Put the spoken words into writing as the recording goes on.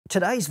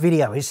Today's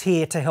video is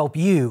here to help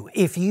you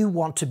if you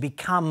want to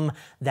become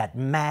that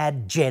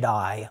mad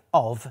Jedi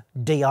of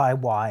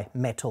DIY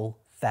metal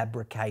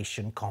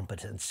fabrication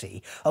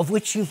competency, of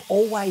which you've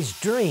always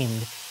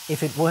dreamed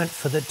if it weren't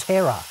for the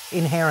terror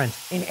inherent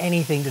in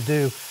anything to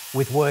do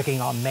with working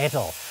on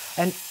metal.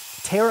 And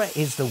terror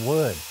is the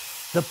word.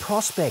 The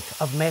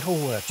prospect of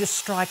metalwork just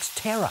strikes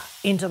terror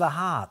into the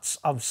hearts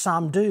of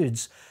some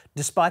dudes,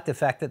 despite the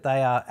fact that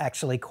they are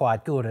actually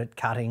quite good at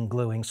cutting,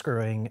 gluing,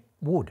 screwing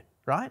wood,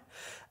 right?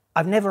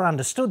 I've never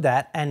understood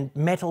that, and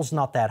metal's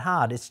not that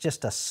hard. It's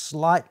just a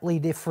slightly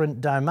different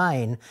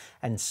domain,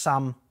 and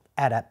some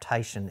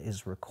adaptation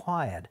is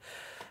required.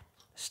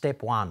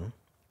 Step one,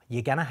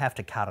 you're gonna have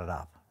to cut it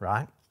up,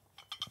 right?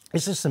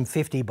 This is some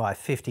 50 by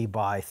 50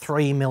 by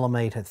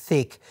 3mm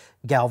thick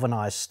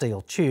galvanized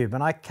steel tube,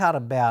 and I cut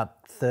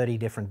about 30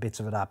 different bits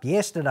of it up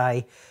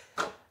yesterday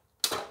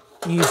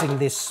using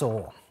this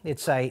saw.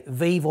 It's a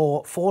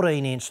Vevor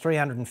 14-inch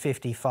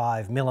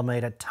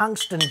 355mm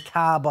tungsten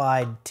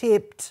carbide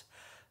tipped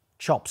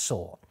chop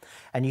saw.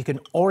 And you can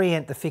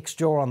orient the fixed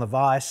jaw on the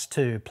vise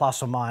to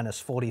plus or minus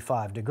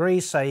 45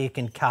 degrees, so you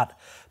can cut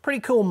pretty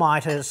cool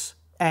miters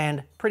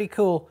and pretty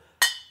cool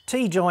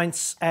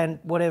T-joints and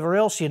whatever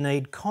else you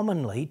need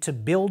commonly to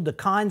build the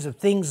kinds of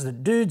things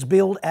that dudes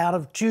build out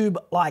of tube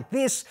like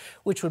this,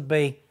 which would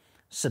be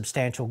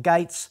substantial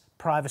gates,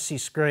 privacy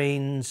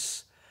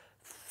screens,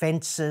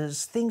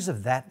 fences, things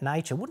of that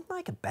nature. Wouldn't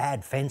make a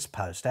bad fence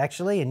post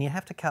actually, and you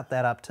have to cut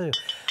that up too.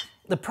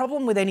 The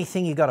problem with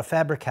anything you've got to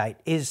fabricate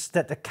is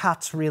that the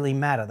cuts really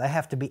matter. They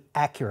have to be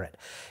accurate.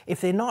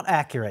 If they're not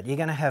accurate, you're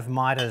going to have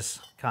miters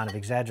kind of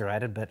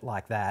exaggerated, but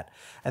like that.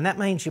 And that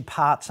means your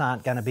parts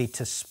aren't going to be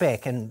to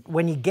spec. And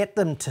when you get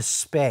them to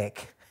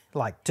spec,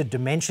 like to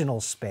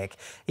dimensional spec,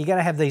 you're going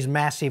to have these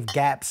massive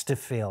gaps to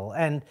fill.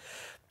 And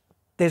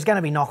there's going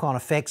to be knock-on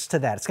effects to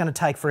that. It's going to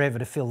take forever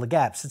to fill the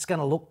gaps. It's going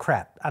to look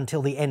crap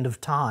until the end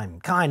of time,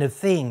 kind of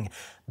thing.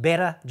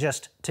 Better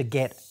just to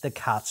get the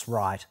cuts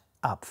right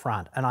up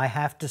front. And I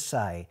have to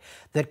say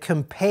that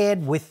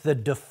compared with the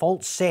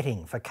default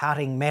setting for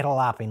cutting metal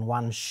up in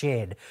one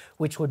shed,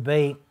 which would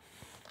be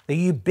the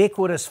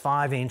ubiquitous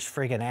 5-inch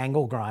friggin'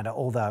 angle grinder,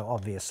 although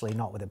obviously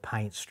not with a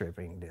paint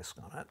stripping disc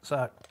on it.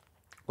 So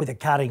with a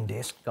cutting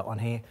disc, got one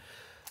here,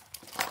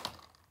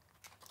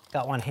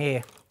 got one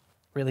here,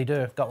 really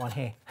do, got one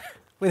here,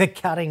 with a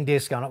cutting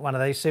disc on it, one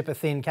of these super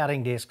thin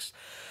cutting discs.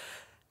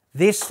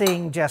 This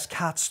thing just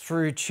cuts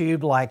through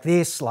tube like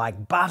this,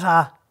 like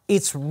butter.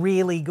 It's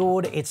really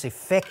good, it's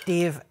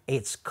effective,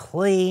 it's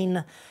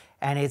clean,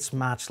 and it's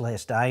much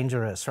less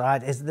dangerous, right?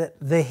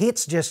 The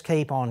hits just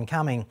keep on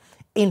coming.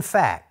 In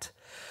fact,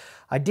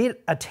 I did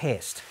a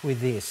test with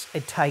this.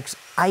 It takes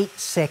 8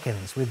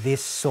 seconds with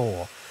this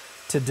saw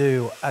to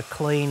do a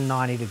clean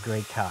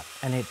 90-degree cut,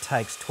 and it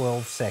takes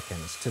 12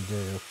 seconds to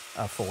do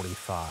a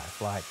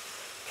 45. Like,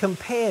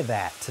 compare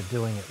that to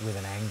doing it with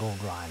an angle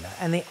grinder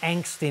and the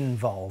angst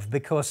involved,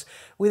 because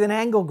with an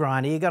angle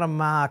grinder, you've got to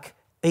mark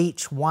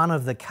each one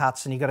of the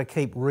cuts and you've got to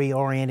keep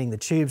reorienting the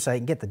tube so you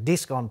can get the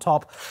disc on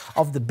top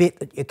of the bit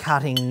that you're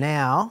cutting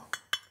now,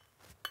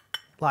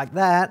 like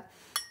that.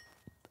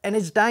 And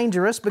it's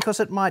dangerous because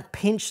it might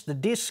pinch the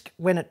disc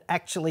when it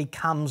actually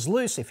comes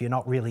loose if you're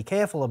not really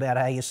careful about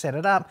how you set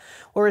it up.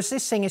 Whereas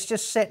this thing is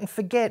just set and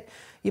forget.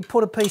 You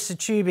put a piece of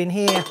tube in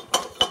here,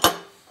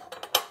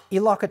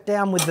 you lock it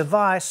down with the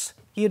vise,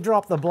 you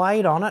drop the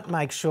blade on it,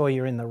 make sure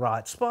you're in the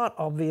right spot,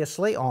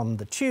 obviously, on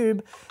the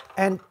tube,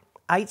 and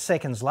 8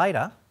 seconds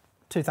later,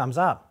 2 thumbs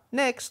up,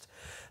 next.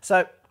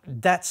 So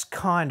that's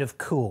kind of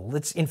cool.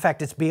 In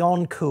fact, it's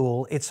beyond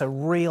cool. It's a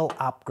real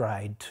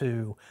upgrade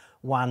to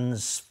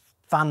one's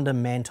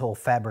fundamental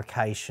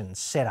fabrication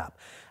setup.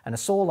 And a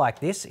saw like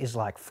this is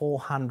like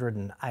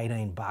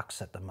 418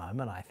 bucks at the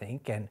moment, I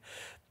think. And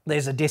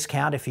there's a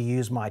discount if you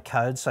use my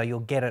code, so you'll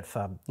get it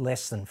for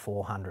less than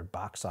 400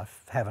 bucks. I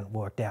haven't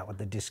worked out what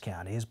the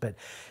discount is, but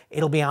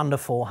it'll be under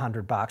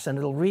 400 bucks and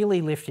it'll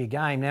really lift your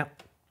game. Now,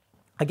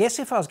 I guess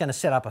if I was going to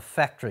set up a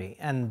factory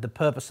and the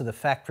purpose of the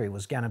factory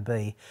was going to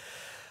be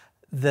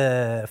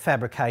the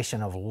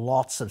fabrication of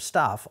lots of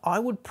stuff, I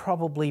would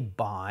probably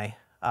buy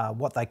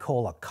what they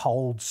call a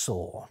cold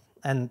saw.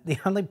 And the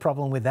only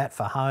problem with that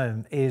for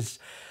home is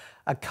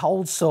a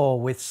cold saw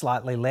with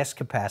slightly less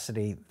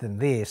capacity than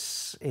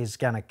this is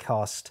going to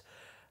cost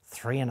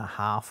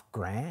 $3.5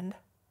 grand.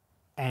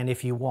 And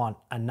if you want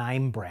a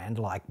name brand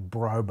like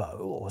Brobo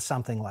or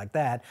something like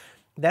that,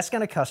 that's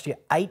going to cost you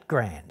 $8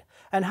 grand.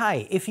 And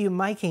hey, if you're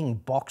making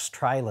box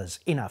trailers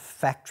in a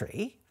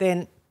factory,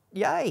 then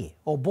yay,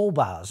 or bull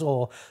bars,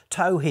 or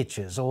tow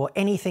hitches, or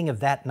anything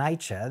of that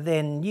nature,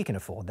 then you can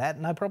afford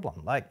that, no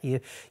problem. Like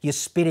you're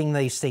spitting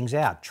these things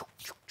out.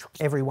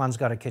 Everyone's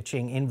got a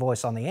ka-ching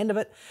invoice on the end of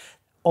it,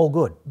 all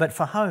good. But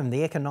for home,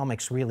 the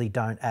economics really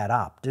don't add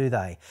up, do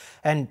they?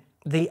 And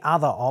the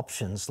other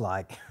options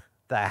like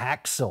the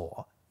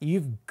hacksaw,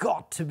 you've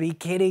got to be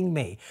kidding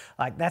me.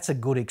 Like that's a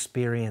good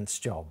experience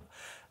job.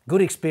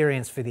 Good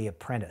experience for the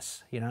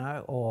apprentice, you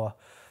know, or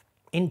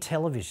in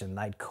television,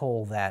 they'd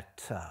call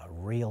that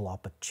real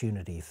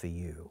opportunity for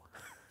you.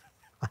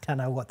 I don't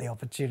know what the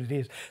opportunity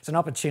is. It's an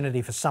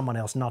opportunity for someone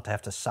else not to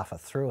have to suffer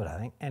through it, I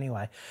think.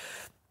 Anyway,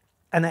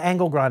 and the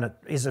angle grinder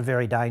is a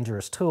very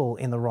dangerous tool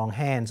in the wrong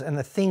hands. And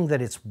the thing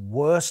that it's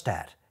worst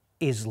at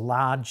is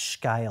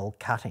large-scale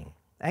cutting.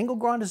 Angle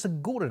grinders are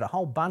good at a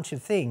whole bunch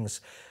of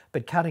things,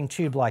 but cutting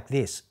tube like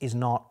this is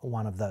not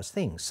one of those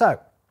things. So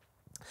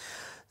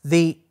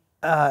the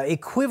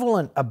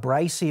equivalent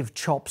abrasive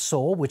chop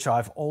saw, which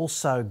I've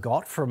also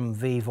got from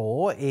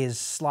Vevor, is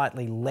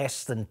slightly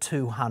less than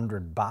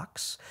 200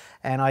 bucks.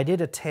 And I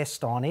did a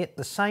test on it.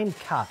 The same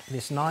cut,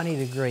 this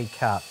 90-degree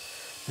cut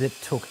that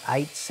took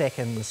 8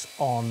 seconds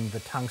on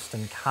the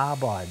tungsten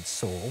carbide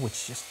saw,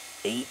 which just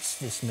eats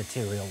this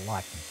material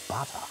like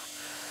butter.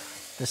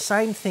 The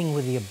same thing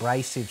with the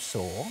abrasive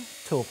saw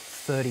took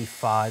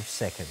 35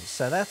 seconds.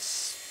 So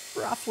that's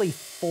roughly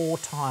 4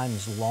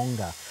 times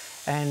longer.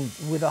 And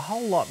with a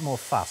whole lot more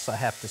fuss, I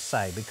have to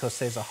say, because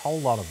there's a whole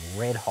lot of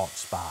red hot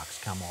sparks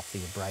come off the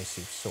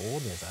abrasive saw.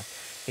 There's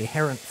an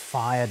inherent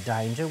fire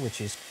danger, which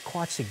is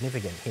quite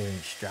significant here in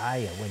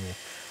Australia when you're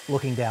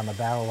looking down the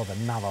barrel of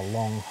another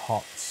long,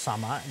 hot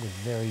summer with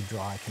very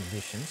dry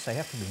conditions. So you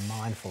have to be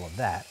mindful of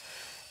that.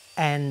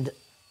 And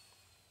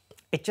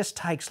it just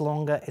takes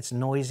longer, it's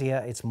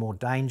noisier, it's more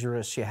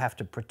dangerous. You have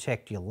to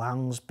protect your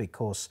lungs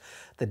because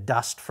the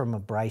dust from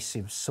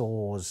abrasive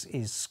saws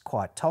is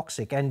quite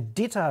toxic. And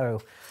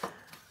ditto,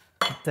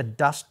 the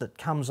dust that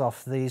comes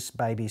off these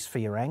babies for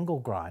your angle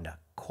grinder,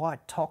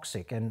 quite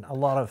toxic. And a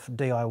lot of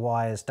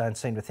DIYers don't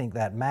seem to think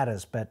that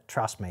matters, but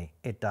trust me,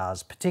 it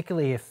does.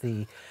 Particularly if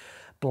the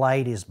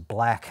blade is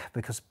black,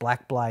 because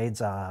black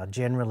blades are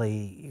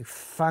generally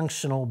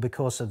functional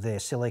because of their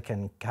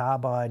silicon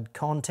carbide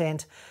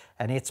content,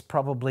 and it's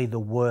probably the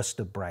worst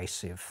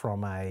abrasive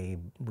from a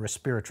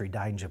respiratory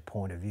danger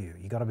point of view.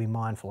 You've got to be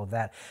mindful of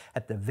that.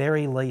 At the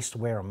very least,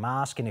 wear a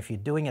mask, and if you're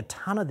doing a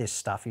ton of this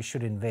stuff, you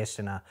should invest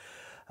in a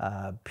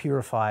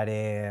purified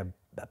air,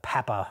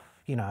 PAPA,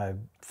 you know,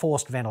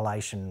 forced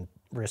ventilation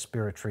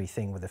respiratory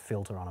thing with a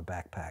filter on a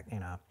backpack, you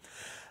know.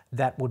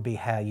 That would be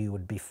how you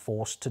would be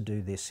forced to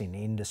do this in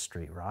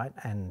industry, right?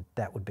 And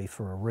that would be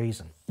for a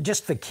reason.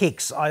 Just for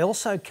kicks, I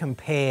also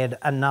compared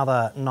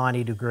another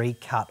 90-degree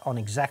cut on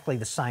exactly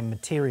the same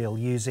material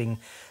using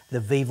the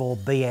Vevor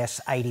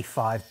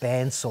BS85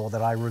 bandsaw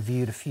that I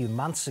reviewed a few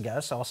months ago.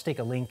 So I'll stick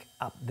a link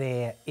up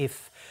there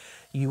if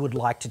you would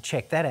like to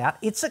check that out.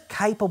 It's a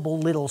capable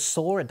little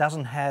saw. It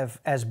doesn't have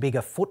as big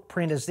a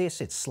footprint as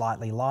this. It's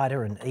slightly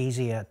lighter and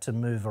easier to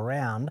move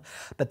around,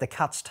 but the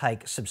cuts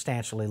take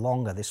substantially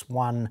longer. This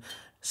one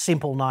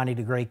simple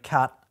 90-degree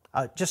cut,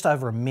 just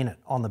over a minute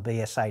on the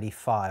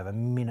BS85, a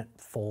minute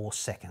 4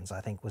 seconds, I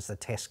think was the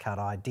test cut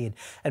I did.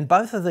 And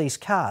both of these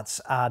cuts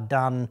are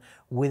done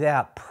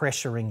without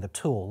pressuring the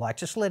tool, like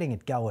just letting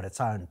it go at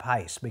its own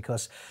pace,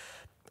 because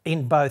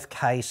in both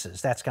cases,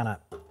 that's gonna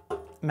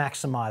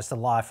maximise the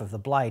life of the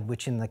blade,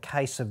 which in the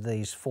case of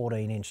these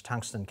 14-inch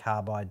tungsten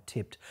carbide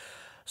tipped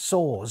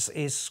saws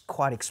is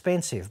quite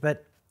expensive.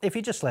 But if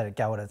you just let it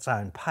go at its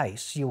own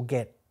pace, you'll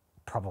get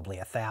probably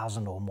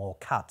 1,000 or more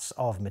cuts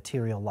of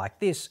material like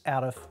this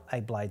out of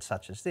a blade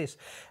such as this.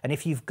 And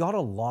if you've got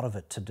a lot of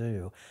it to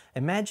do,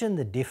 imagine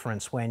the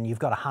difference when you've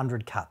got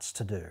 100 cuts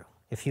to do.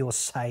 If you're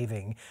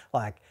saving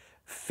like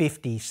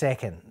 50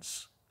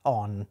 seconds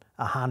on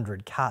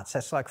 100 cuts,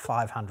 that's like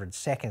 500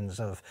 seconds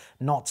of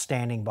not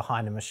standing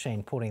behind a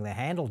machine putting the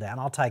handle down.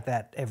 I'll take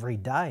that every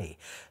day.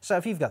 So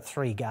if you've got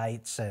 3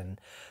 gates and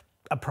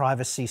a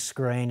privacy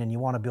screen and you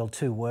want to build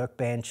 2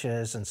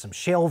 workbenches and some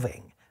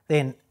shelving,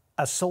 then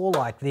a saw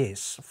like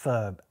this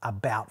for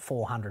about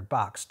 400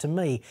 bucks, to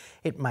me,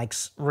 it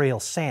makes real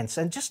sense.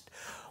 And just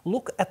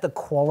look at the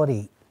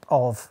quality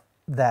of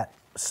that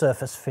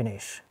surface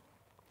finish.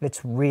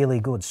 It's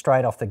really good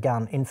straight off the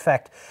gun. In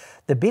fact,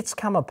 the bits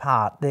come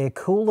apart, they're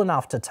cool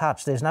enough to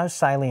touch, there's no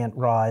salient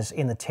rise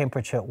in the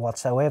temperature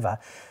whatsoever,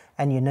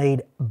 and you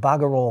need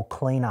bugger all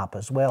cleanup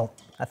as well.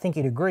 I think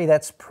you'd agree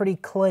that's pretty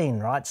clean,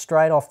 right?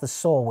 Straight off the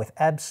saw with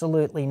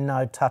absolutely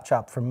no touch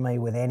up from me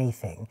with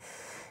anything.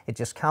 It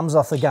just comes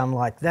off the gun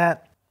like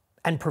that,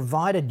 and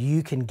provided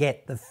you can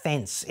get the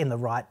fence in the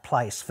right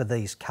place for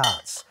these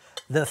cuts,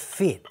 the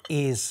fit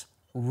is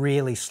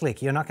really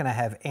slick. You're not going to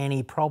have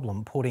any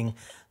problem putting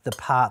the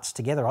parts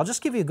together. I'll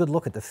just give you a good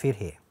look at the fit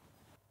here.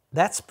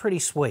 That's pretty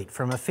sweet.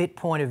 From a fit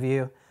point of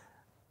view,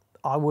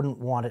 I wouldn't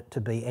want it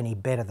to be any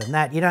better than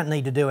that. You don't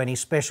need to do any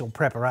special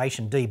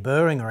preparation,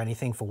 deburring or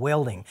anything for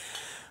welding.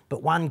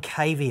 But one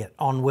caveat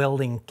on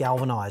welding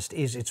galvanized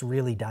is it's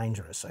really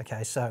dangerous.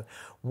 Okay, so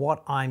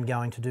what I'm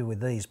going to do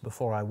with these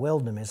before I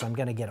weld them is I'm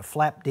going to get a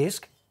flap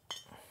disc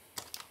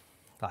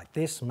like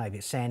this, maybe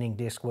a sanding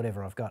disc,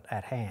 whatever I've got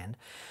at hand.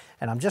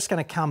 And I'm just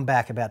going to come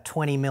back about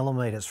 20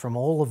 millimeters from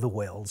all of the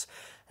welds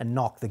and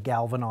knock the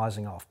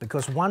galvanizing off.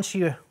 Because once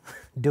you're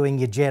doing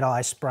your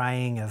Jedi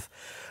spraying of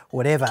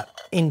whatever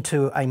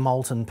into a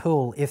molten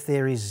pool, if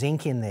there is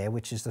zinc in there,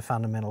 which is the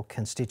fundamental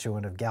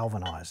constituent of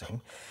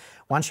galvanizing,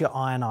 once you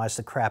ionize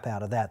the crap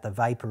out of that, the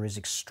vapor is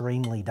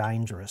extremely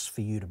dangerous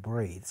for you to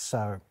breathe.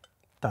 So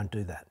don't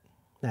do that.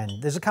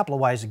 And there's a couple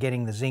of ways of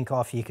getting the zinc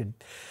off. You could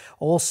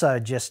also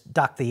just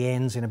duck the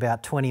ends in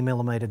about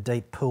 20mm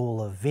deep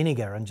pool of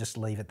vinegar and just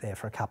leave it there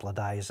for a couple of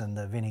days, and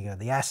the vinegar,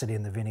 the acid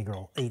in the vinegar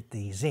will eat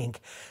the zinc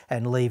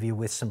and leave you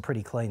with some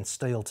pretty clean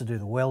steel to do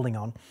the welding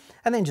on.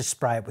 And then just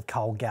spray it with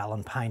cold gal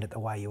and paint it the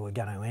way you were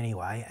going to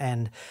anyway,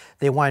 and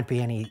there won't be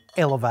any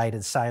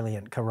elevated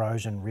salient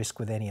corrosion risk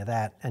with any of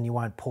that, and you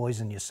won't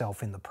poison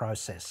yourself in the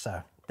process.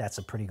 So that's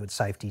a pretty good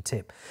safety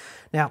tip.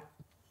 Now,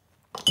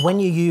 when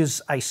you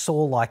use a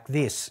saw like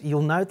this,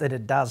 you'll note that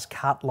it does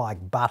cut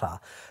like butter,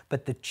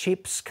 but the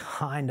chips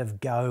kind of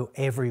go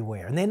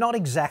everywhere. And they're not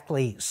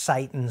exactly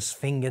Satan's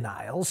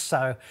fingernails,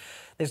 so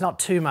there's not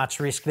too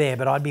much risk there,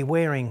 but I'd be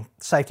wearing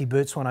safety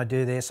boots when I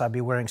do this. I'd be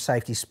wearing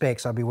safety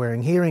specs. I'd be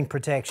wearing hearing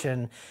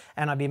protection,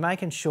 and I'd be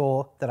making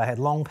sure that I had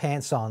long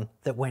pants on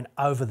that went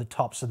over the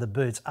tops of the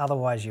boots.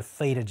 Otherwise, your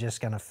feet are just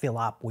going to fill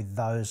up with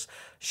those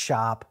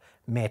sharp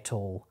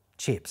metal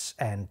chips,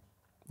 and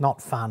not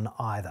fun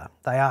either.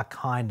 They are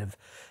kind of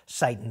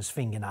Satan's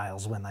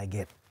fingernails when they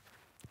get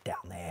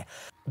down there.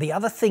 The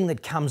other thing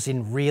that comes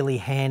in really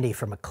handy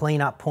from a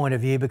cleanup point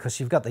of view, because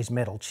you've got these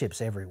metal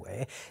chips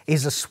everywhere,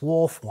 is a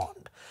swarf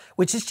wand,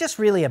 which is just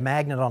really a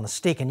magnet on a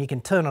stick, and you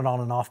can turn it on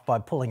and off by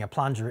pulling a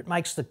plunger. It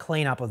makes the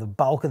cleanup of the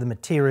bulk of the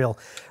material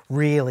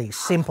really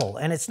simple,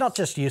 and it's not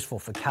just useful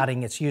for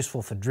cutting, it's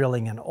useful for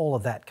drilling and all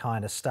of that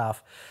kind of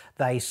stuff.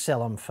 They sell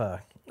them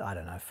for, I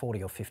don't know,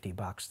 40 or 50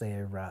 bucks.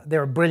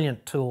 They're a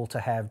brilliant tool to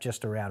have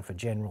just around for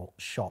general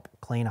shop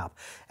cleanup.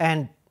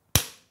 And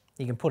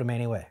you can put them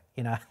anywhere,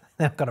 you know.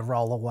 They're not going to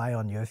roll away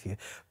on you if you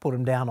put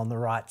them down on the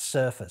right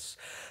surface.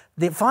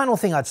 The final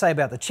thing I'd say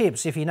about the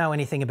chips, if you know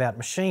anything about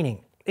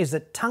machining, is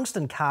that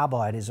tungsten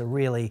carbide is a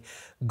really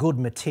good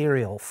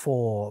material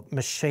for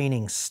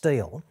machining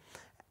steel.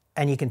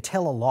 And you can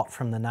tell a lot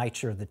from the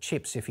nature of the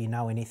chips if you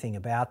know anything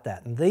about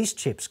that. And these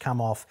chips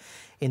come off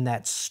in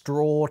that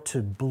straw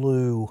to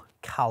blue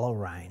colour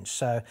range.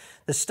 So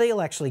the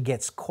steel actually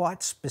gets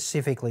quite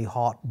specifically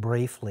hot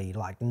briefly,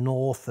 like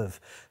north of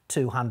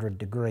 200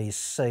 degrees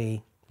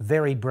C,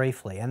 very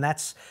briefly. And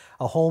that's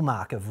a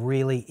hallmark of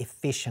really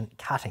efficient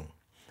cutting.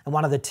 And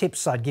one of the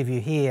tips I'd give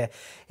you here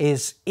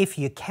is, if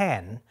you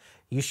can,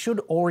 you should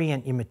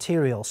orient your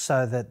material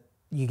so that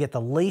you get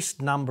the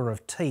least number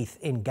of teeth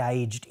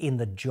engaged in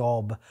the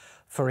job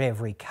for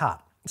every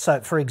cut. So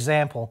for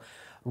example,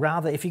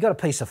 rather, if you've got a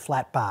piece of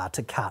flat bar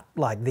to cut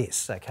like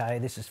this, okay,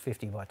 this is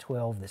 50 by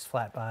 12, this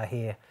flat bar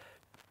here,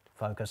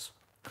 focus.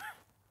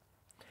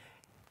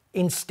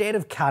 Instead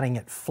of cutting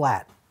it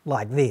flat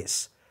like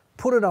this,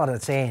 put it on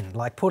its end,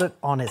 like put it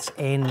on its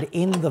end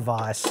in the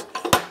vise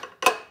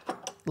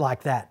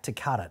like that to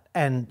cut it,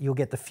 and you'll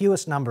get the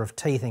fewest number of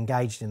teeth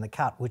engaged in the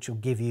cut, which will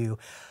give you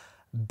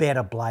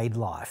better blade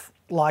life.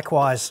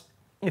 Likewise,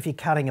 if you're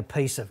cutting a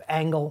piece of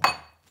angle,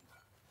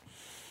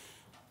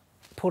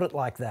 put it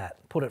like that.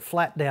 Put it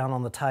flat down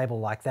on the table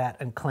like that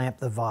and clamp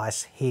the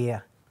vise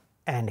here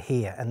and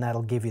here, and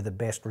that'll give you the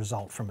best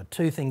result from a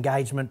tooth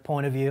engagement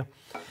point of view.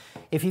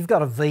 If you've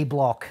got a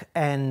V-block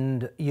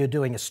and you're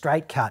doing a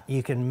straight cut,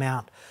 you can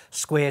mount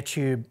square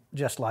tube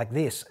just like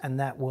this, and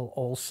that will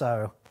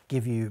also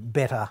give you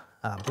better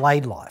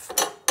blade life.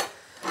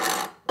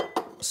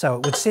 So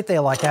it would sit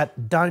there like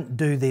that. Don't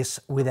do this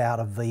without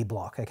a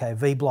V-block, okay?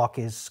 V-block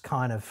is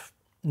kind of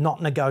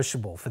not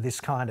negotiable for this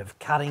kind of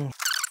cutting.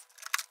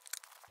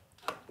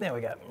 There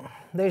we go.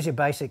 There's your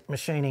basic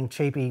machining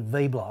cheapy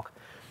V-block.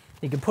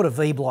 You can put a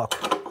V-block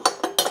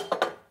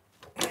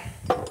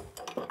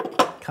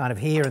kind of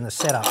here in the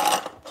setup,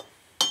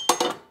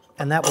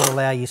 and that will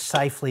allow you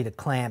safely to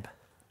clamp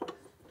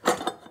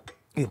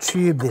your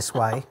tube this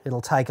way.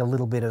 It'll take a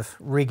little bit of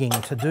rigging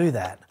to do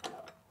that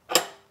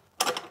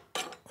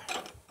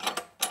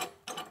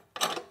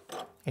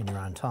in your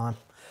own time.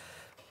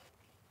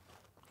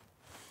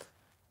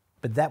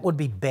 But that would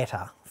be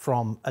better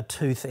from a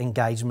tooth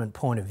engagement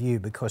point of view,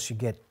 because you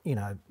get, you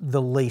know,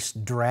 the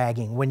least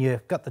dragging. When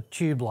you've got the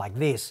tube like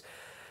this,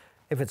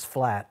 if it's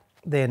flat,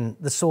 then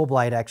the saw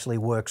blade actually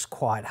works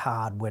quite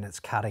hard when it's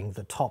cutting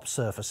the top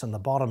surface and the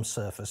bottom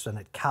surface, and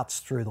it cuts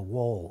through the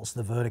walls,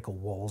 the vertical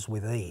walls,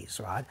 with ease,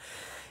 right?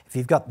 If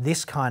you've got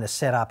this kind of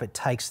setup, it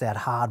takes that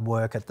hard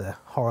work at the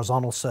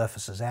horizontal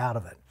surfaces out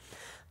of it.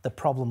 The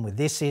problem with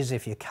this is,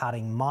 if you're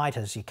cutting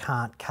miters, you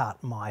can't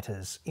cut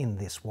miters in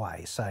this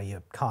way. So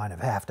you kind of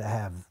have to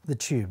have the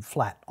tube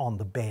flat on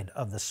the bed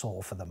of the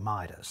saw for the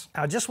miters.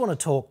 I just want to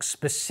talk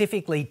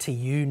specifically to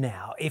you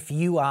now, if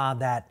you are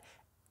that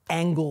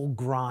angle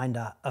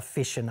grinder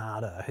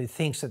aficionado who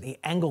thinks that the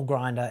angle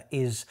grinder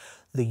is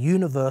the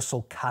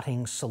universal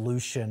cutting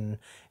solution.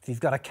 If you've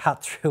got to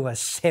cut through a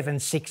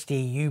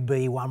 760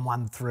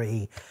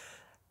 UB113,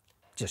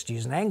 just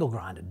use an angle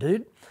grinder,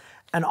 dude.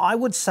 And I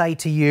would say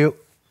to you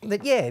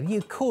that, yeah,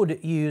 you could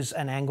use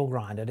an angle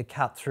grinder to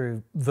cut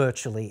through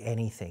virtually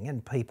anything,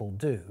 and people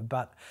do,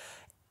 but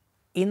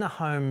in the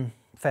home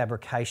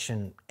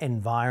fabrication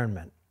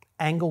environment,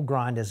 angle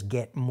grinders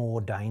get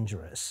more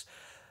dangerous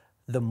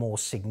the more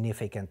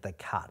significant the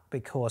cut,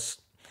 because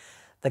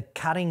The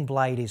cutting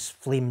blade is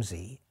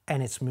flimsy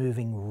and it's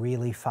moving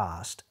really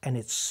fast, and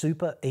it's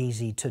super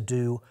easy to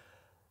do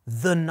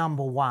the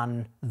number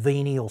one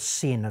venial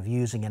sin of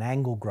using an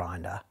angle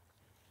grinder,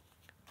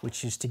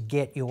 which is to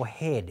get your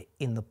head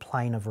in the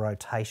plane of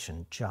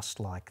rotation just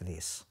like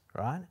this,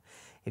 right?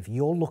 If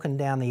you're looking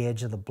down the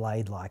edge of the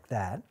blade like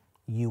that,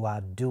 you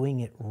are doing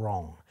it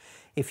wrong.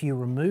 If you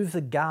remove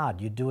the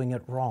guard, you're doing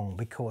it wrong,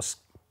 because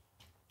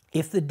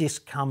if the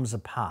disc comes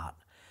apart,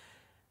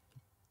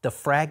 the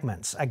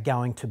fragments are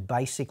going to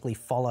basically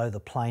follow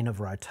the plane of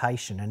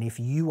rotation. And if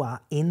you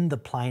are in the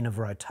plane of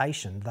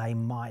rotation, they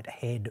might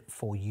head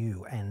for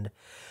you. And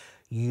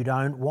you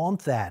don't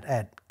want that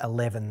at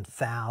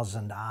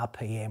 11,000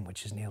 RPM,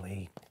 which is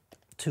nearly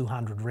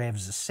 200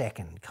 revs a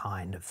second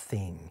kind of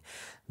thing.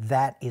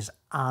 That is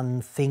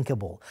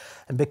unthinkable.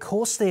 And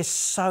because they're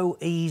so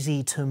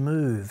easy to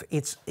move,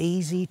 it's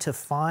easy to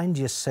find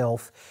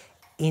yourself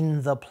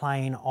in the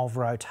plane of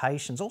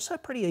rotation. It's also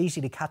pretty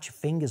easy to cut your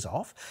fingers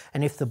off.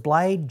 And if the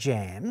blade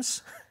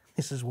jams,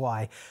 this is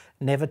why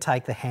never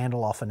take the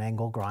handle off an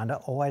angle grinder.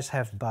 Always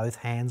have both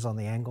hands on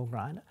the angle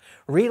grinder.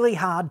 Really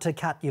hard to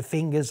cut your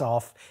fingers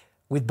off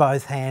with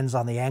both hands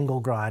on the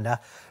angle grinder.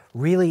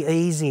 Really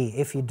easy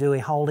if you're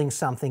holding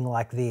something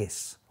like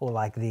this or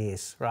like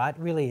this, right?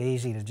 Really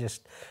easy to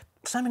just,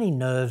 so many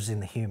nerves in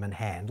the human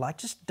hand. Like,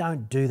 just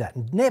don't do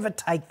that. Never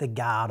take the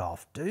guard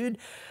off, dude.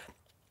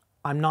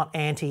 I'm not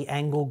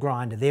anti-angle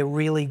grinder. They're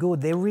really good.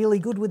 They're really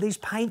good with these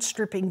paint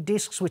stripping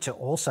discs, which are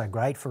also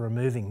great for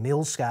removing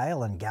mill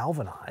scale and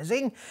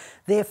galvanizing.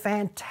 They're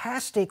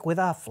fantastic with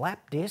our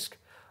flap disc.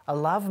 I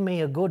love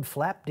me a good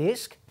flap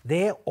disc.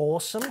 They're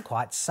awesome,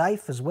 quite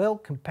safe as well,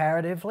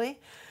 comparatively.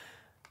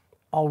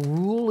 I'll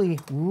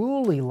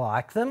really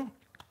like them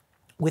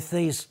with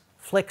these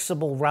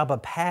flexible rubber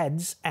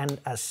pads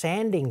and a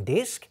sanding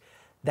disc.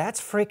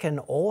 That's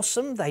freaking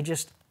awesome. They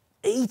just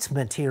eat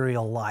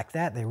material like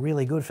that. They're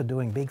really good for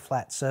doing big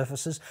flat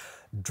surfaces,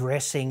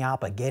 dressing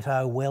up a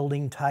ghetto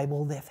welding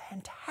table. They're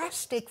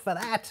fantastic for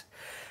that.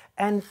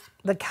 And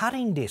the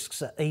cutting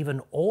discs are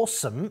even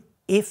awesome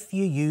if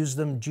you use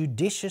them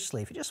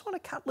judiciously. If you just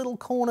want to cut little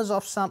corners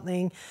off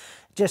something,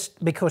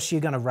 just because you're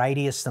going to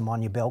radius them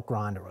on your belt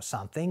grinder or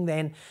something,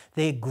 then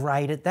they're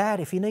great at that.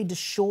 If you need to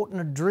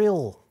shorten a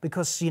drill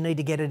because you need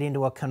to get it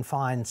into a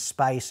confined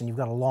space and you've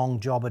got a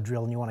long jobber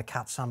drill and you want to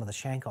cut some of the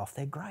shank off,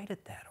 they're great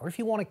at that. Or if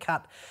you want to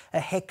cut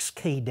a hex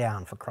key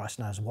down for Christ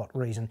knows what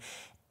reason,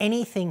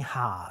 anything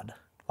hard,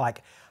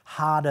 like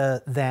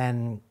harder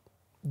than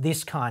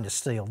this kind of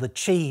steel, the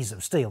cheese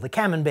of steel, the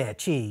camembert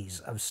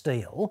cheese of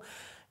steel,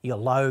 your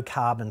low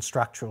carbon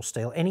structural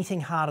steel,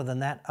 anything harder than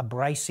that,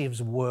 abrasives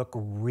work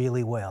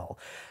really well.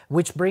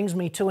 Which brings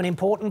me to an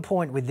important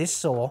point with this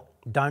saw.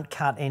 Don't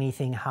cut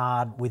anything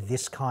hard with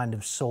this kind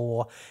of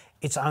saw.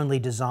 It's only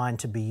designed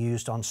to be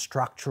used on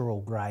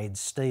structural grade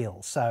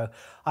steel. So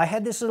I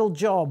had this little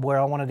job where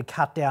I wanted to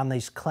cut down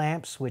these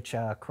clamps, which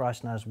are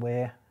Christ knows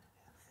where.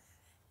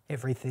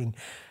 Everything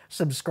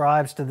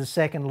subscribes to the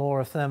second law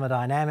of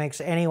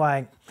thermodynamics.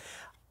 Anyway,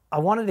 I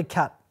wanted to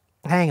cut,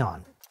 hang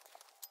on.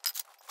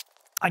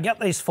 I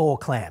got these 4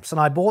 clamps and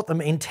I bought them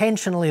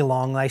intentionally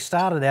long. They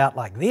started out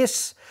like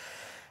this,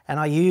 and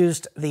I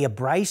used the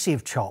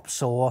abrasive chop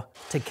saw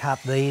to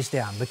cut these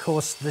down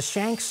because the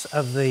shanks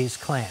of these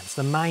clamps,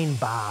 the main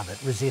bar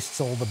that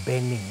resists all the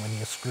bending when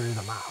you screw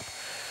them up,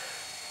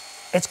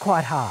 it's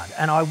quite hard.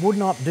 And I would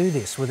not do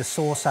this with a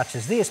saw such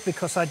as this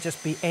because I'd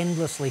just be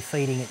endlessly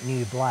feeding it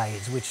new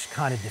blades, which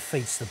kind of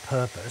defeats the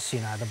purpose.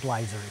 You know, the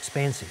blades are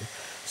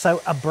expensive. So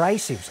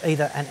abrasives,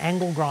 either an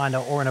angle grinder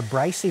or an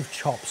abrasive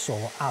chop saw,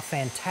 are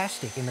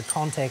fantastic in the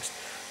context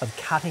of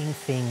cutting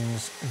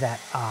things that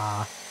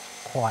are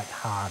quite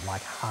hard,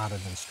 like harder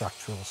than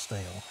structural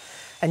steel.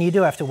 And you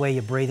do have to wear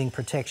your breathing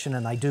protection,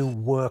 and they do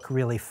work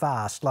really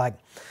fast. Like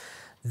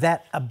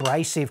that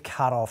abrasive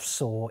cut-off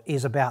saw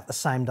is about the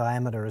same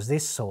diameter as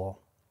this saw,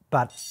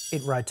 but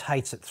it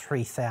rotates at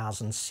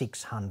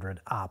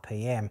 3,600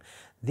 RPM.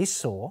 This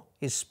saw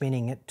is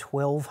spinning at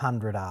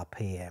 1,200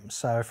 RPM.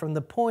 So from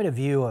the point of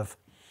view of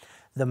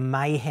the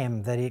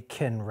mayhem that it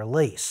can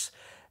release,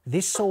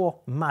 this saw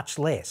much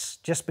less,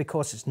 just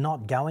because it's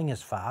not going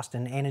as fast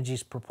and energy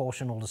is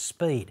proportional to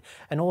speed.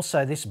 And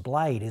also this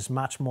blade is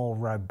much more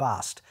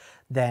robust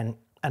than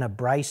an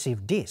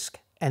abrasive disc.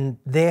 And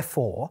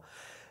therefore,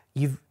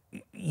 you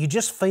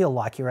just feel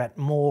like you're at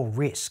more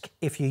risk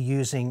if you're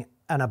using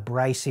an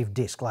abrasive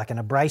disc, like an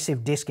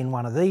abrasive disc in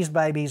one of these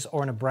babies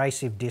or an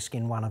abrasive disc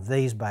in one of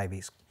these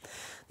babies.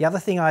 The other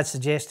thing I'd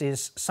suggest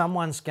is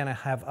someone's going to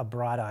have a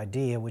bright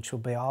idea, which will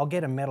be, I'll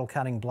get a metal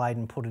cutting blade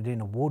and put it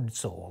in a wood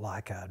saw,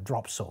 like a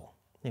drop saw,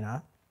 you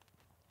know.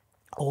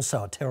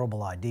 Also a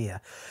terrible idea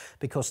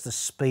because the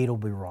speed will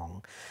be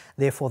wrong.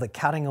 Therefore the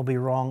cutting will be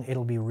wrong,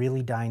 it'll be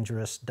really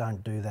dangerous,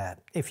 don't do that.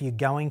 If you're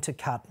going to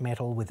cut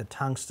metal with a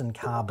tungsten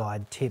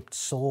carbide tipped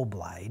saw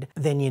blade,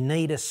 then you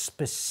need a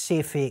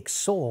specific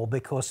saw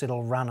because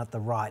it'll run at the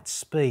right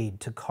speed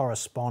to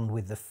correspond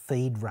with the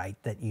feed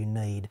rate that you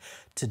need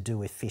to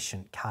do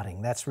efficient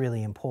cutting. That's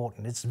really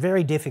important. It's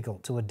very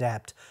difficult to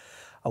adapt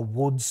a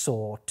wood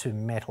saw to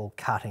metal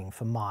cutting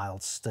for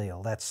mild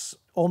steel. That's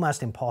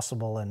almost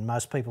impossible, and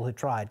most people who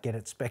try it get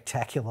it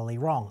spectacularly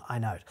wrong, I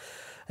note.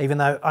 Even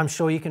though I'm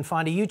sure you can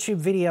find a YouTube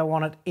video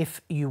on it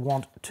if you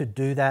want to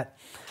do that.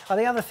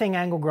 The other thing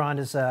angle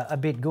grinders are a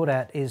bit good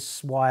at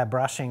is wire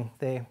brushing.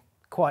 They're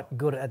quite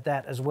good at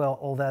that as well,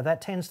 although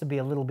that tends to be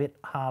a little bit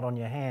hard on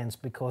your hands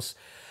because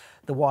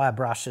the wire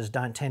brushes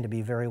don't tend to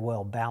be very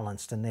well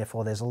balanced, and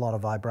therefore there's a lot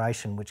of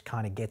vibration which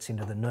kind of gets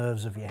into the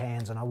nerves of your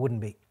hands, and I wouldn't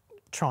be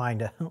trying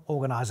to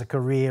organise a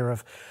career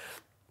of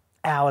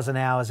hours and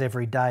hours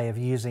every day of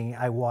using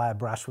a wire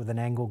brush with an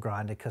angle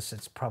grinder, because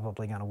it's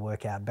probably going to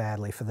work out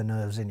badly for the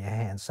nerves in your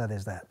hands. So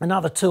there's that.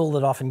 Another tool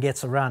that often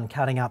gets a run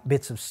cutting up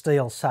bits of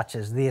steel such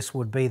as this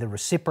would be the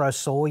recipro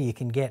saw. You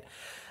can get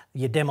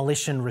your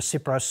demolition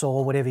recipro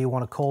saw, whatever you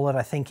want to call it.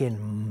 I think in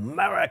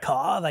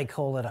America they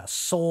call it a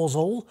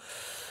sawzall.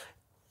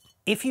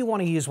 If you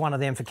want to use one of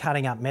them for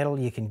cutting up metal,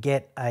 you can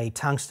get a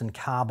tungsten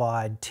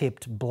carbide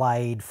tipped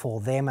blade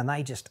for them, and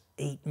they just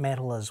eat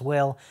metal as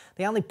well.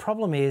 The only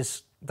problem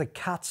is the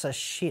cuts are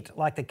shit.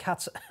 Like the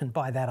cuts, and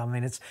by that I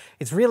mean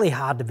it's really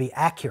hard to be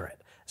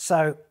accurate.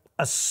 So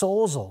a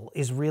sawzall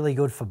is really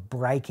good for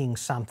breaking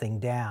something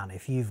down.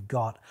 If you've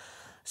got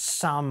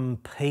some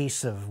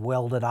piece of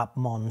welded up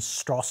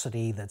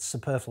monstrosity that's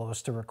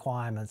superfluous to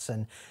requirements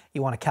and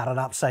you want to cut it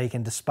up so you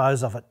can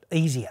dispose of it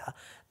easier,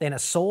 then a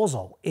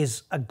sawzall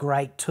is a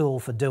great tool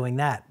for doing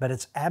that. But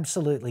it's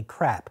absolutely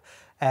crap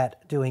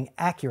at doing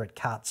accurate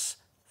cuts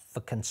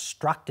for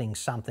constructing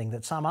something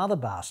that some other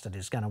bastard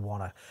is going to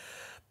want to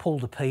pull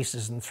to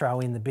pieces and throw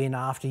in the bin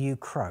after you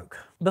croak.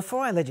 Before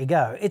I let you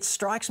go, it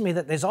strikes me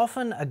that there's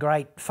often a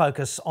great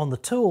focus on the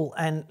tool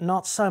and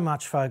not so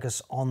much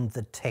focus on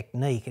the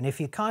technique. And if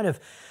you're kind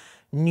of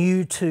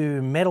new to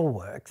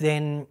metalwork,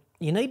 then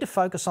you need to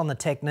focus on the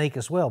technique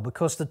as well,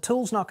 because the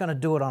tool's not going to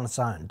do it on its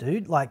own,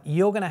 dude. Like,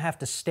 you're going to have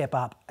to step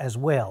up as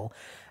well.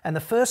 And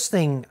the first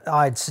thing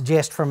I'd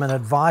suggest from an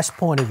advice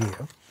point of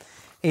view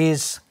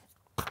is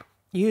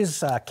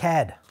use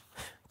CAD.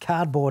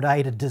 Cardboard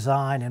aided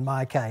design in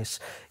my case.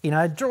 You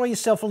know, draw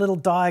yourself a little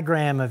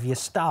diagram of your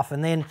stuff,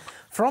 and then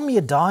from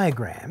your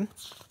diagram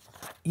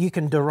you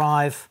can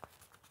derive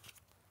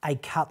a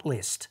cut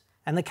list.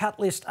 And the cut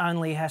list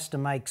only has to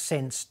make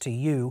sense to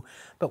you,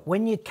 but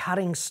when you're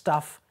cutting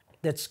stuff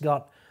that's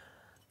got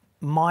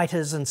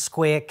miters and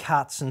square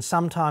cuts, and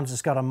sometimes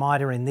it's got a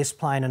miter in this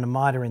plane and a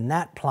miter in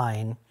that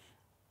plane,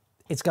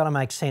 it's got to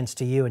make sense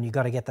to you, and you've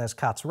got to get those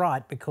cuts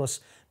right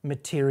because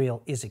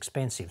material is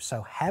expensive.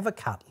 So have a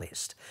cut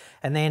list.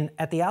 And then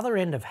at the other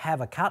end of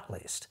have a cut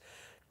list,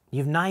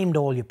 you've named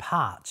all your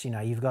parts. You know,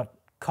 you've got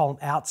column,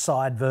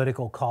 outside,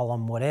 vertical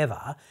column,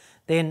 whatever.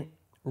 Then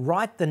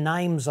write the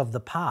names of the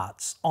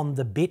parts on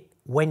the bit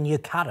when you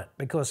cut it,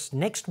 because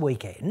next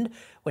weekend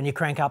when you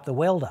crank up the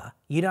welder,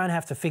 you don't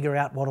have to figure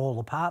out what all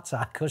the parts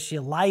are because you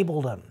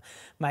labelled them.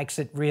 Makes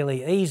it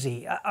really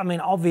easy. I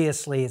mean,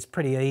 obviously it's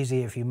pretty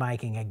easy if you're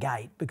making a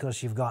gate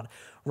because you've got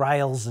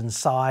rails and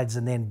sides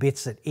and then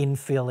bits that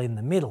infill in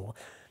the middle.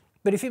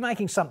 But if you're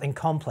making something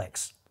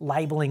complex,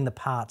 labelling the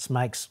parts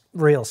makes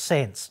real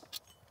sense.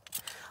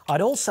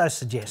 I'd also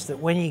suggest that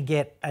when you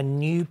get a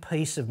new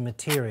piece of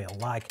material,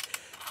 like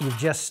you've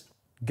just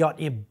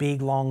got your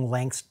big long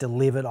lengths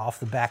delivered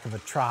off the back of a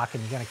truck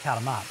and you're going to cut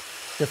them up,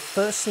 the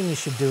first thing you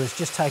should do is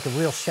just take a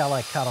real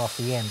shallow cut off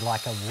the end,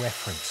 like a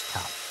reference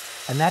cut.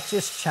 And that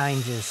just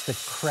changes the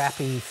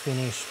crappy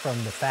finish from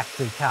the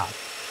factory cut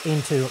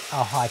into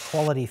a high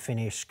quality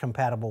finish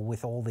compatible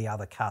with all the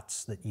other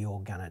cuts that you're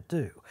going to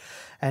do.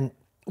 And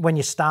when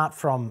you start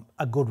from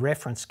a good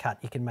reference cut,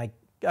 you can make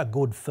a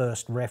good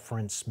first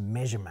reference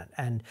measurement.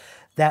 And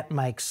that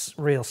makes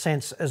real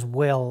sense as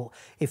well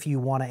if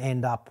you want to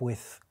end up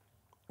with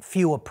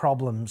fewer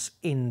problems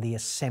in the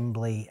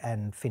assembly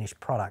and finished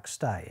product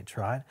stage,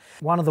 right?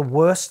 One of the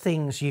worst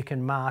things you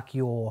can mark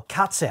your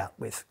cuts out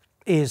with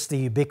is the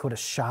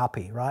ubiquitous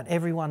Sharpie, right?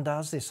 Everyone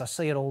does this. I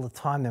see it all the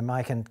time. They're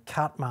making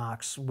cut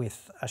marks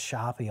with a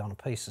Sharpie on a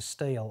piece of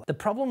steel. The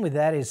problem with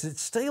that is that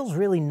steel's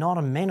really not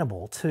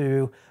amenable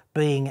to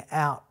being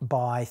out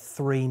by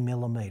 3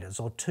 millimeters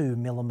or 2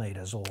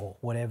 millimeters or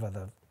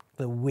whatever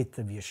the width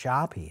of your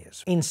Sharpie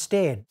is.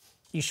 Instead,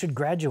 you should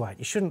graduate.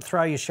 You shouldn't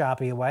throw your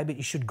Sharpie away, but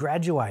you should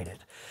graduate it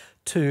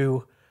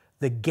to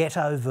the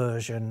ghetto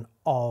version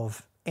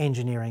of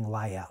engineering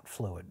layout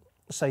fluid.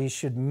 So you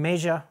should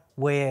measure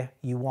where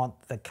you want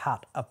the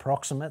cut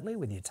approximately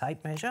with your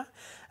tape measure,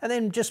 and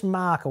then just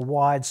mark a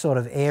wide sort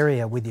of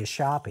area with your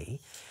Sharpie.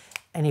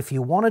 And if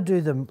you want to do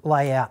the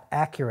layout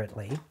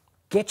accurately,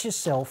 get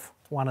yourself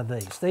one of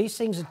these. These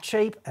things are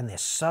cheap and they're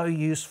so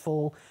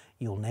useful,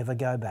 you'll never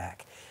go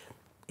back.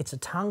 It's a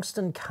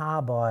tungsten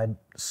carbide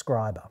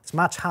scriber. It's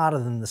much harder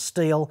than the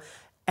steel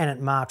and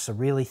it marks a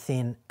really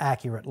thin,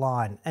 accurate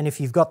line. And if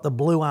you've got the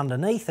blue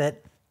underneath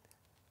it,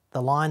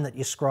 the line that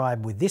you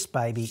scribe with this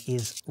baby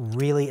is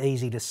really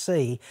easy to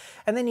see.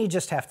 And then you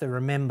just have to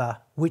remember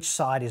which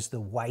side is the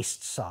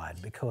waste side,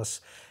 because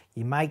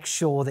you make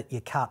sure that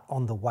you cut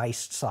on the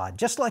waste side,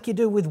 just like you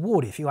do with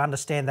wood, if you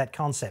understand that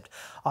concept.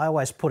 I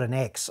always put an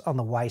X on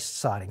the waste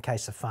side in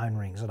case the phone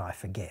rings and I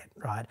forget,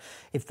 right?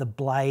 If the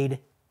blade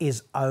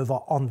is over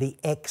on the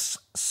X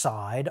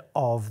side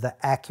of the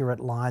accurate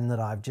line that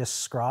I've just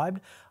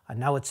scribed, I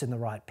know it's in the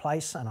right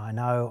place, and I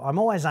know I'm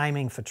always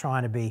aiming for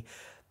trying to be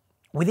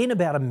within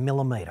about 1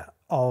 millimetre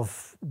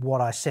of what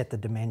I set the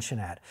dimension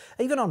at.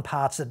 Even on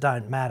parts that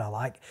don't matter,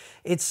 like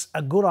it's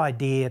a good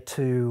idea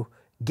to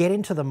get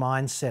into the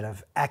mindset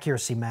of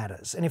accuracy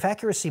matters. And if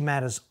accuracy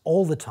matters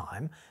all the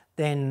time,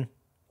 then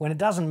when it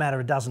doesn't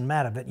matter,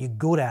 but you're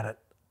good at it,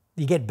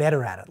 you get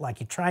better at it. Like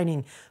you're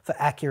training for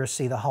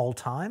accuracy the whole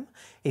time.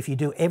 If you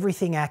do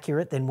everything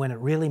accurate, then when it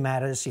really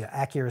matters, your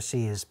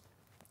accuracy is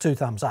 2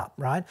 thumbs up,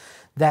 right?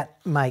 That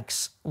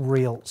makes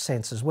real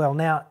sense as well.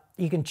 Now,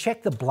 you can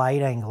check the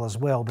blade angle as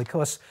well,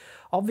 because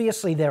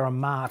obviously there are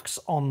marks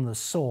on the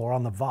saw,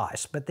 on the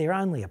vise, but they're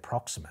only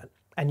approximate,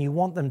 and you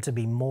want them to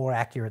be more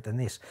accurate than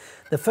this.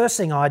 The first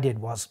thing I did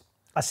was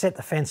I set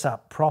the fence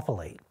up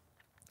properly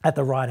at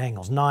the right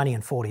angles. 90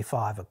 and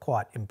 45 are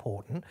quite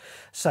important.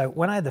 So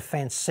when I had the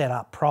fence set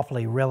up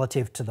properly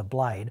relative to the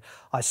blade,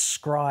 I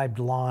scribed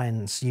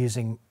lines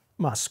using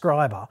my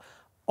scriber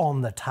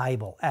on the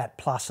table at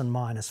plus and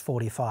minus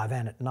 45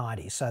 and at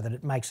 90, so that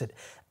it makes it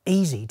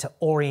easy to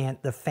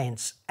orient the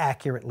fence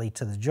accurately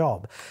to the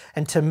job.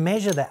 And to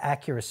measure the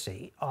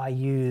accuracy, I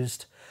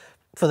used,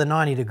 for the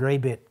 90-degree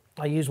bit,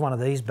 I used one of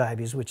these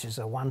babies, which is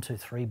a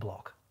 123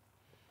 block.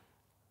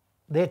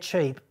 They're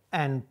cheap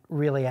and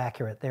really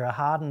accurate. They're a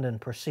hardened and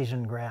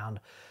precision ground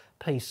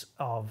piece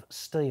of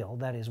steel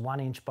that is 1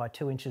 inch by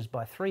 2 inches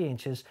by 3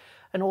 inches,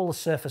 and all the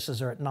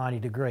surfaces are at 90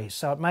 degrees.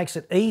 So it makes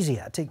it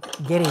easier to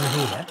get in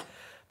here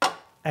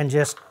and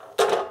just,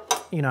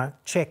 you know,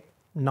 check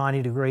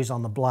 90 degrees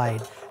on the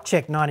blade,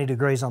 check 90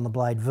 degrees on the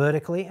blade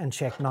vertically, and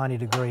check 90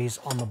 degrees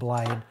on the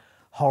blade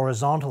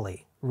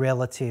horizontally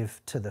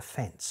relative to the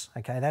fence.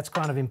 Okay, that's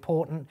kind of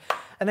important.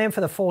 And then for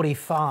the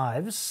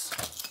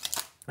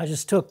 45s, I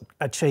just took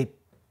a cheap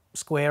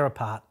square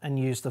apart and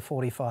used the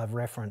 45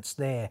 reference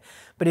there.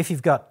 But if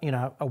you've got, you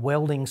know, a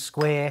welding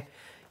square,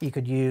 you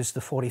could use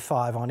the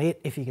 45 on it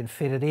if you can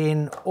fit it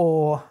in,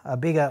 or a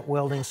bigger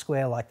welding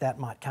square like that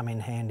might come in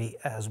handy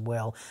as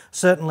well.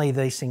 Certainly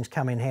these things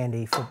come in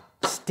handy for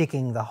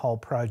sticking the whole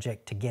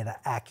project together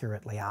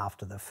accurately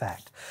after the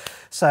fact.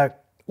 So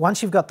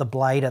once you've got the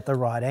blade at the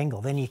right angle,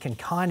 then you can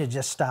kind of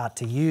just start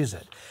to use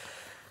it.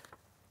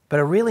 But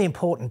a really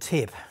important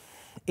tip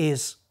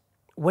is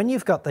when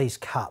you've got these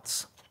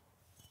cuts,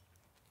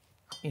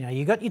 you know,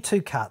 you've got your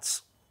 2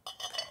 cuts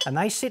and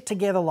they sit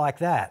together like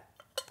that.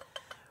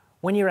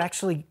 When you're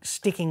actually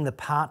sticking the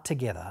part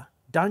together,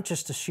 don't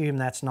just assume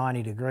that's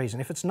 90 degrees. And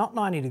if it's not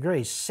 90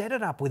 degrees, set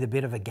it up with a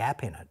bit of a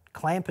gap in it,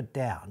 clamp it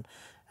down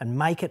and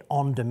make it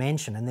on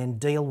dimension, and then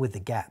deal with the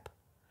gap.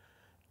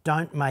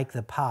 Don't make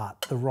the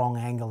part the wrong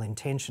angle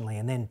intentionally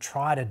and then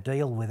try to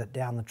deal with it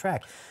down the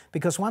track.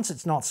 Because once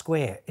it's not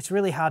square, it's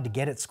really hard to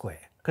get it square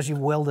because you've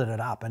welded it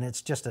up and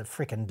it's just a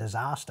freaking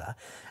disaster.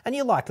 And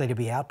you're likely to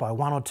be out by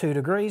 1 or 2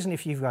 degrees, and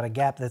if you've got a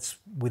gap that's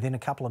within a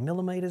couple of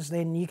millimeters,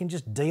 then you can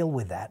just deal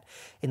with that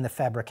in the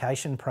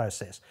fabrication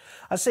process.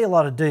 I see a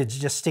lot of dudes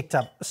just stick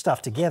up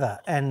stuff together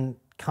and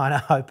kind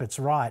of hope it's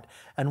right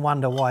and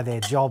wonder why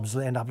their jobs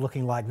end up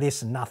looking like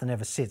this and nothing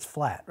ever sits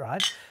flat,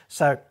 right?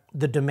 So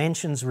the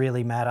dimensions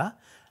really matter,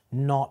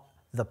 not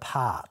the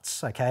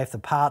parts, okay? If the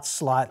part's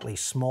slightly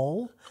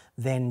small,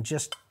 then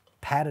just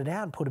pad it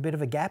out and put a bit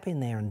of a gap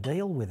in there and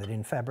deal with it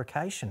in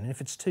fabrication. And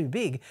if it's too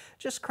big,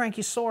 just crank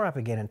your saw up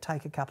again and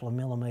take a couple of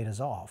millimeters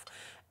off.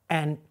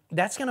 And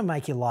that's going to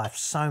make your life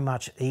so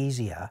much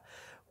easier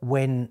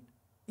when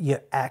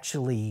you're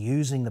actually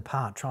using the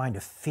part, trying to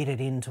fit it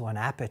into an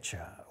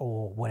aperture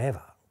or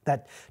whatever.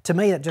 That, to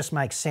me, it just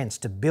makes sense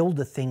to build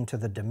the thing to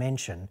the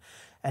dimension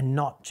and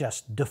not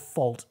just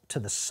default to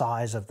the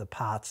size of the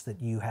parts that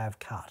you have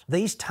cut.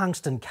 These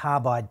tungsten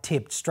carbide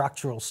tipped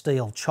structural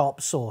steel chop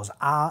saws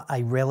are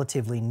a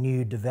relatively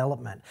new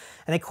development,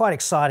 and they're quite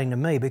exciting to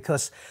me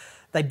because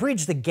they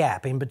bridge the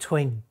gap in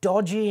between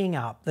dodgying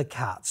up the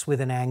cuts with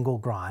an angle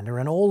grinder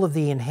and all of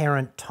the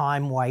inherent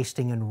time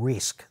wasting and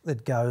risk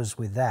that goes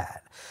with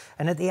that.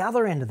 And at the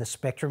other end of the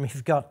spectrum,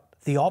 you've got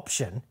the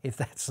option, if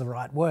that's the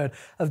right word,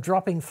 of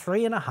dropping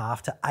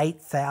 $3,500 to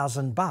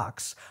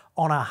 $8,000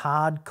 on a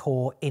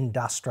hardcore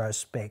industro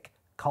spec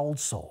cold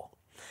saw.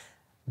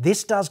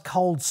 This does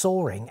cold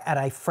sawing at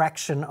a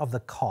fraction of the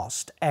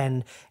cost,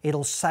 and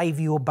it'll save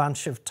you a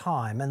bunch of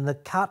time, and the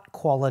cut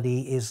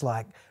quality is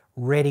like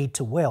ready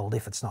to weld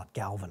if it's not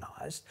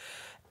galvanized.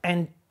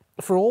 And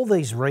for all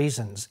these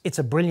reasons, it's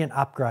a brilliant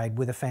upgrade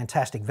with a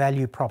fantastic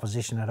value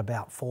proposition at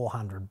about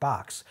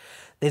 $400.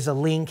 There's a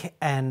link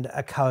and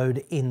a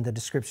code in the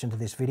description to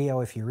this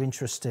video if you're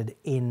interested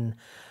in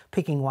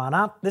picking one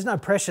up. There's no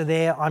pressure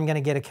there. I'm going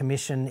to get a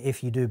commission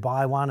if you do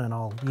buy one, and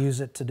I'll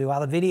use it to do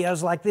other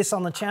videos like this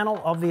on the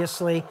channel.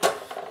 Obviously,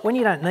 when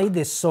you don't need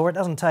this saw, it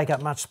doesn't take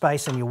up much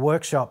space in your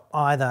workshop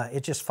either.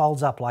 It just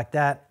folds up like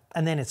that,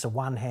 and then it's a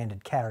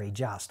one-handed carry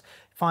just.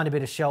 find a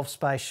bit of shelf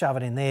space, shove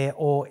it in there,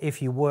 or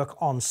if you work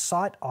on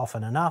site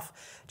often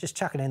enough, just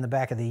chuck it in the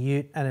back of the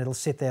ute and it'll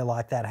sit there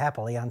like that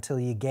happily until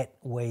you get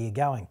where you're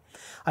going.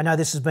 I know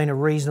this has been a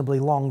reasonably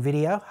long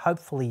video.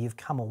 Hopefully you've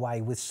come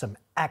away with some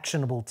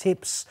actionable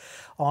tips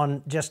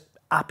on just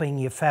upping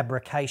your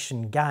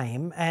fabrication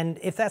game, and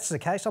if that's the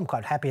case, I'm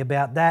quite happy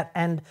about that,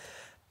 and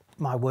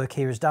my work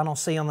here is done. I'll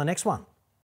see you on the next one.